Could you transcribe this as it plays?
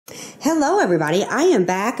Hello everybody, I am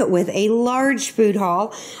back with a large food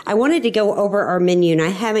haul. I wanted to go over our menu and I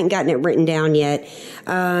haven't gotten it written down yet.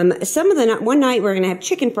 One night we're going to have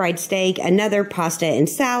chicken fried steak, another pasta and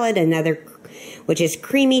salad, another which is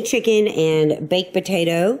creamy chicken and baked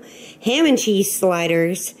potato, ham and cheese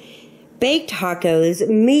sliders, baked tacos,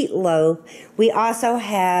 meatloaf. We also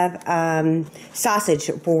have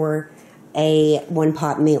sausage for a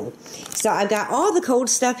one-pot meal. So I've got all the cold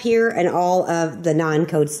stuff here and all of the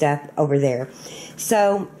non-cold stuff over there.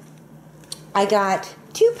 So I got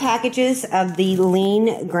 2 packages of the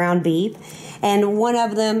lean ground beef, and one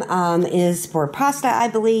of them is for pasta, I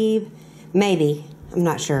believe. Maybe. I'm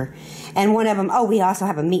not sure. And one of them, oh, we also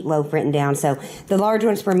have a meatloaf written down. So the large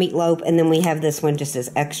one's for meatloaf, and then we have this one just as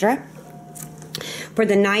extra. For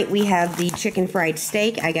the night, we have the chicken fried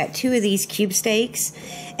steak. I got 2 of these cube steaks,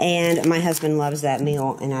 and my husband loves that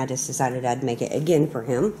meal, and I just decided I'd make it again for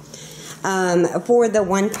him. For the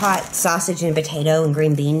one-pot sausage and potato and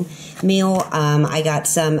green bean meal, I got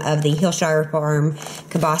some of the Hillshire Farm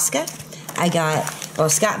kielbasa.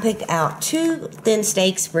 Scott picked out 2 thin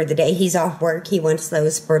steaks for the day he's off work. He wants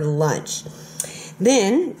those for lunch.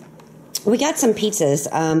 Then we got some pizzas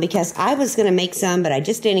because I was going to make some, but I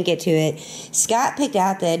just didn't get to it. Scott picked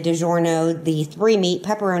out the DiGiorno, the 3-meat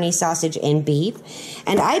pepperoni, sausage, and beef.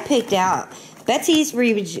 And I picked out Betsy's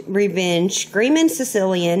Revenge Screamin'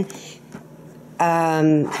 Sicilian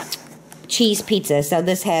cheese pizza. So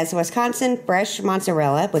this has Wisconsin fresh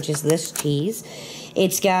mozzarella, which is this cheese.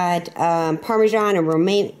 It's got Parmesan and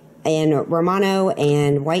Romano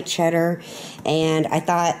and white cheddar, and I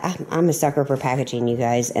thought, I'm a sucker for packaging, you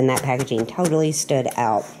guys, and that packaging totally stood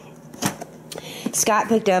out. Scott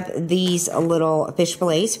picked up these little fish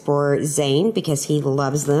fillets for Zane because he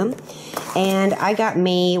loves them, and I got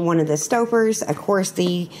me one of the Stouffer's, of course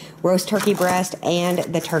the roast turkey breast, and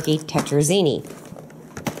the turkey tetrazzini.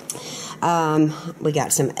 We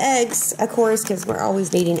got some eggs, of course, because we're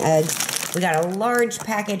always needing eggs. We got a large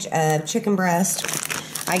package of chicken breast.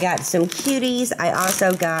 I got some cuties. I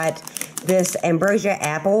also got this ambrosia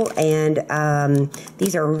apple, and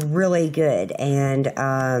these are really good and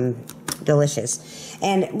delicious.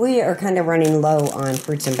 And we are kind of running low on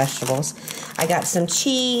fruits and vegetables. I got some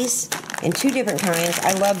cheese in 2 different kinds.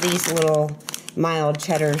 I love these little mild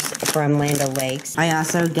cheddars from Land O'Lakes. I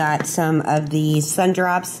also got some of these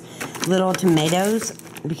Sundrops little tomatoes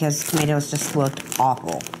because tomatoes just looked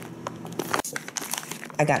awful.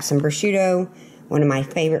 I got some prosciutto. One of my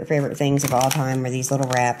favorite things of all time are these little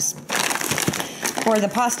wraps. For the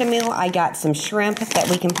pasta meal, I got some shrimp that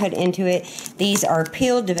we can put into it. These are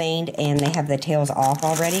peeled, deveined, and they have the tails off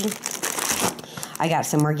already. I got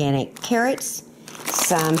some organic carrots,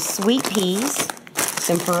 some sweet peas,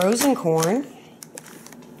 some frozen corn.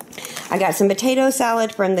 I got some potato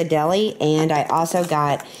salad from the deli, and I also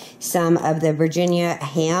got some of the Virginia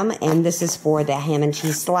ham, and this is for the ham and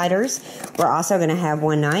cheese sliders. We're also going to have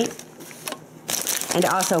one night. And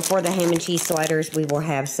also for the ham and cheese sliders, we will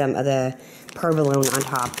have some of the provolone on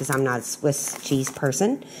top because I'm not a Swiss cheese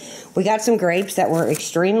person. We got some grapes that were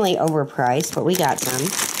extremely overpriced, but we got some.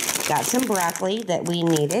 Got some broccoli that we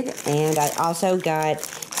needed, and I also got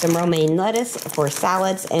some romaine lettuce for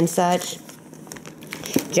salads and such.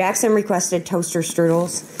 Jackson requested toaster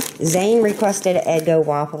strudels. Zane requested Eggo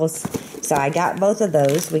waffles, so I got both of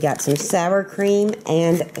those. We got some sour cream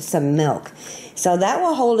and some milk. So that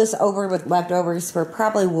will hold us over with leftovers for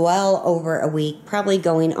probably well over a week, probably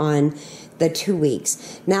going on the 2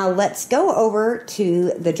 weeks. Now let's go over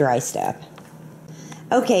to the dry stuff.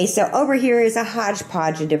 Okay, so over here is a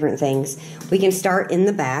hodgepodge of different things. We can start in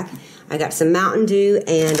the back. I got some Mountain Dew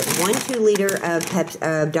and 1 2-liter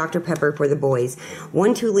of Dr. Pepper for the boys.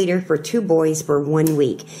 1 2-liter for 2 boys for 1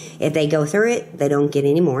 week. If they go through it, they don't get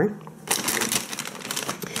any more.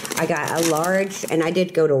 I got a large, and I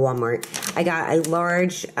did go to Walmart. I got a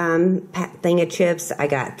large thing of chips. I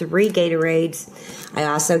got 3 Gatorades. I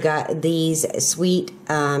also got these sweet,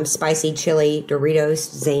 spicy chili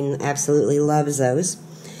Doritos. Zane absolutely loves those.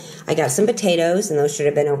 I got some potatoes, and those should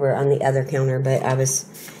have been over on the other counter, but I was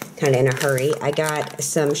kind of in a hurry. I got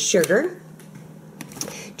some sugar.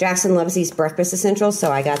 Jackson loves these breakfast essentials,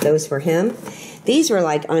 so I got those for him. These were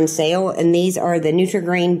like on sale, and these are the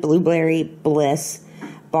Nutri-Grain Blueberry Bliss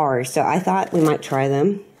bars, so I thought we might try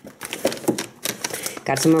them.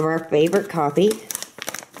 Got some of our favorite coffee.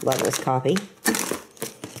 Love this coffee.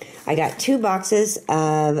 I got 2 boxes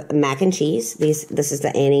of mac and cheese. This is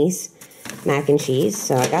the Annie's mac and cheese,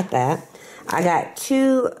 so I got that. I got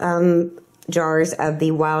 2 jars of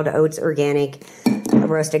the Wild Oats Organic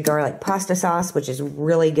roasted garlic pasta sauce, which is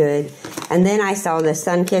really good. And then I saw the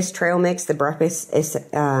Sunkissed Trail Mix, the breakfast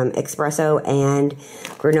espresso and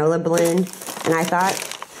granola blend. And I thought,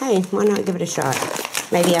 hey, why not give it a shot?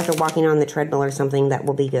 Maybe after walking on the treadmill or something, that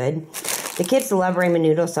will be good. The kids love ramen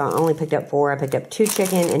noodles, so I only picked up 4. I picked up 2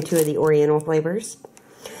 chicken and 2 of the Oriental flavors.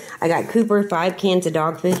 I got Cooper 5 cans of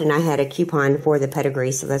dog food, and I had a coupon for the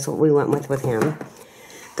pedigree, so that's what we went with him.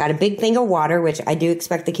 Got a big thing of water, which I do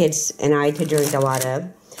expect the kids and I to drink a lot of.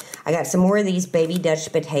 I got some more of these baby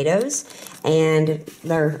Dutch potatoes, and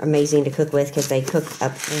they're amazing to cook with because they cook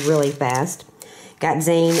up really fast. Got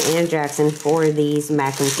Zane and Jackson for these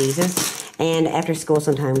mac and cheeses, and after school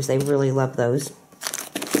sometimes they really love those.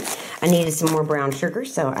 I needed some more brown sugar,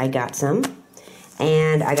 so I got some.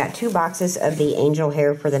 And I got 2 boxes of the angel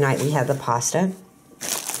hair for the night we have the pasta.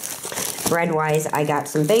 Bread-wise, I got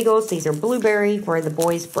some bagels. These are blueberry for the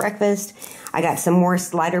boys' breakfast. I got some more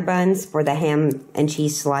slider buns for the ham and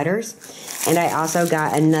cheese sliders. And I also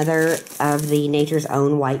got another of the Nature's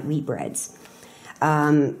Own white wheat breads.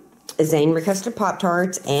 Zane requested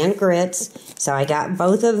Pop-Tarts and grits, so I got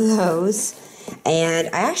both of those. And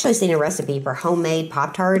I actually seen a recipe for homemade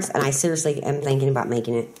Pop-Tarts, and I seriously am thinking about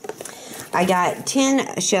making it. I got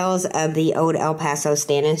 10 shells of the old El Paso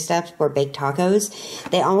stand-in stuff for baked tacos.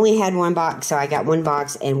 They only had 1 box, so I got 1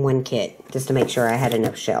 box and 1 kit, just to make sure I had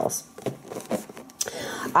enough shells.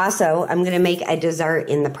 Also, I'm going to make a dessert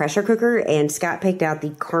in the pressure cooker, and Scott picked out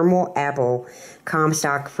the caramel apple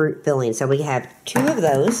Comstock fruit filling. So we have 2 of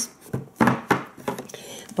those.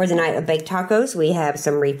 For the night of baked tacos, we have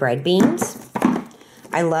some refried beans.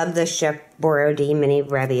 I love the Chef Boyardee mini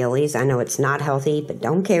raviolis. I know it's not healthy, but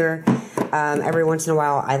don't care. Every once in a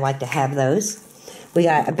while, I like to have those. We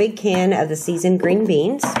got a big can of the seasoned green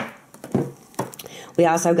beans. We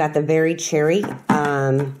also got the very cherry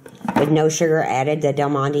with no sugar added, the Del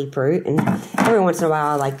Monte fruit. And every once in a while,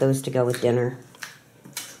 I like those to go with dinner.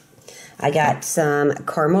 I got some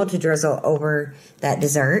caramel to drizzle over that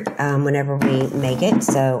dessert whenever we make it,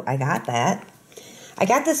 so I got that. I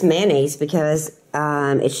got this mayonnaise because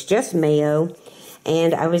it's just mayo,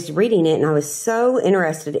 and I was reading it, and I was so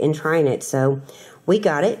interested in trying it, so we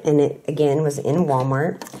got it, and it, again, was in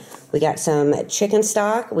Walmart. We got some chicken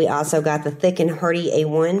stock. We also got the thick and hearty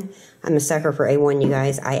A1. I'm a sucker for A1, you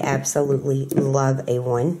guys. I absolutely love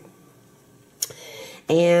A1.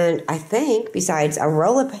 And I think, besides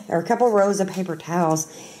a couple rows of paper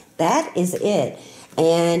towels, that is it.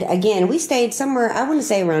 And again, we stayed somewhere, I want to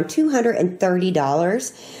say around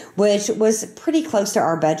 $230, which was pretty close to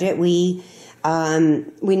our budget. We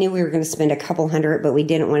knew we were going to spend a couple hundred, but we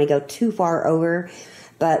didn't want to go too far over.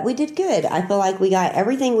 But we did good. I feel like we got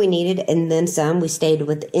everything we needed and then some. We stayed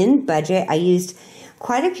within budget. I used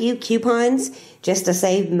quite a few coupons just to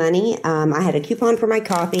save money. I had a coupon for my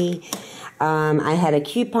coffee. I had a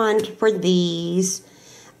coupon for these.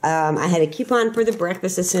 I had a coupon for the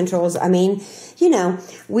breakfast essentials. I mean, you know,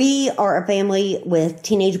 we are a family with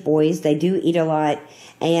teenage boys. They do eat a lot.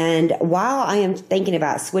 And while I am thinking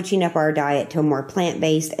about switching up our diet to more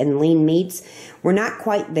plant-based and lean meats, we're not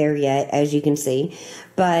quite there yet, as you can see.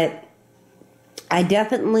 But I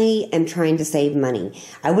definitely am trying to save money.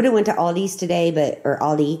 I would have went to Aldi's today,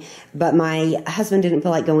 but my husband didn't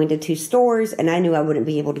feel like going to 2 stores, and I knew I wouldn't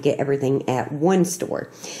be able to get everything at 1 store.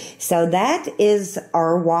 So that is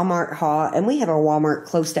our Walmart haul, and we have a Walmart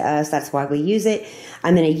close to us. That's why we use it.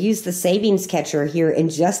 I'm going to use the savings catcher here in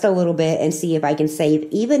just a little bit and see if I can save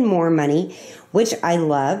even more money, which I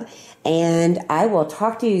love. And I will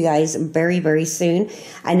talk to you guys very, very soon.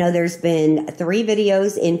 I know there's been 3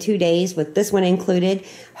 videos in 2 days with this one included.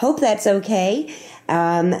 Hope that's okay.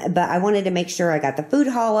 But I wanted to make sure I got the food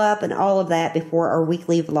haul up and all of that before our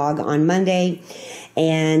weekly vlog on Monday.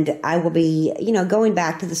 And I will be, going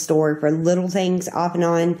back to the store for little things off and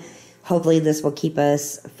on. Hopefully this will keep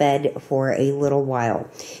us fed for a little while.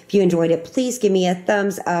 If you enjoyed it, please give me a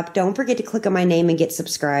thumbs up. Don't forget to click on my name and get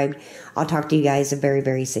subscribed. I'll talk to you guys very,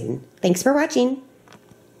 very soon. Thanks for watching.